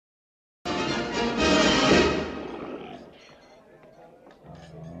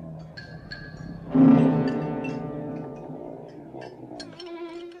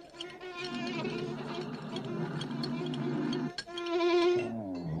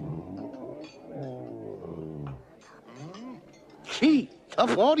Gee,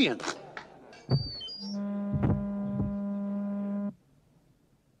 tough audience.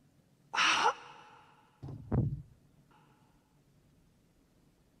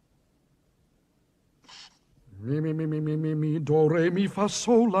 Mi, do, re, mi, fa,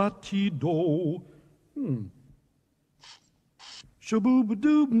 sol, la, ti, do.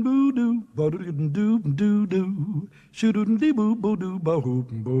 Shaboob-a-doob-doo-doo, ba-doo-doo-doo-doo, shoo-doo-doo-doo-doo,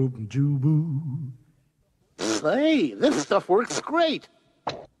 ba-hoop-boop-joo-boo. Say, this stuff works great.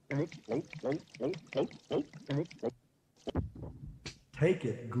 Take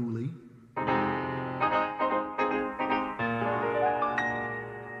it, Ghoulie.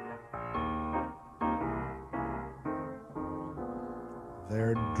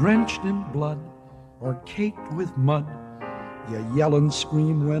 They're drenched in blood or caked with mud. You yell and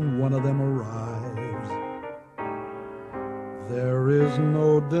scream when one of them arrives. There is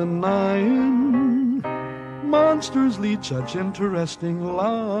no denying monsters lead such interesting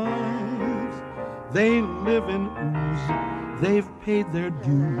lives. They live in ooze, they've paid their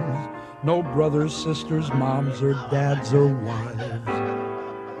dues. No brothers, sisters, moms, or dads, or wives.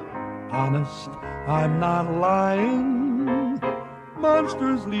 Honest, I'm not lying.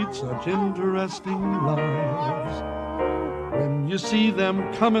 Monsters lead such interesting lives. When you see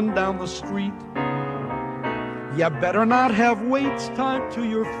them coming down the street, you better not have weights tied to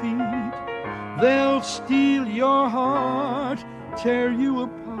your feet. They'll steal your heart, tear you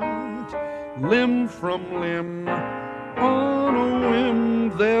apart, limb from limb. On a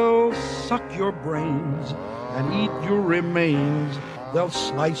whim, they'll suck your brains and eat your remains. They'll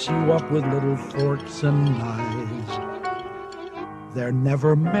slice you up with little forks and knives. They're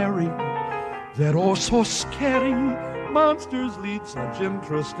never merry, they're oh so scary. Monsters lead such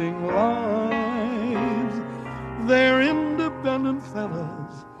interesting lives. They're independent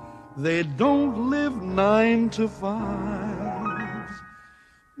fellas, they don't live 9 to 5s.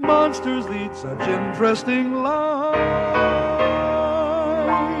 Monsters lead such interesting lives.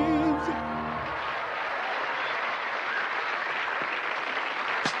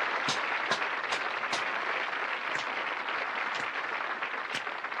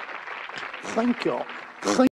 Thank you.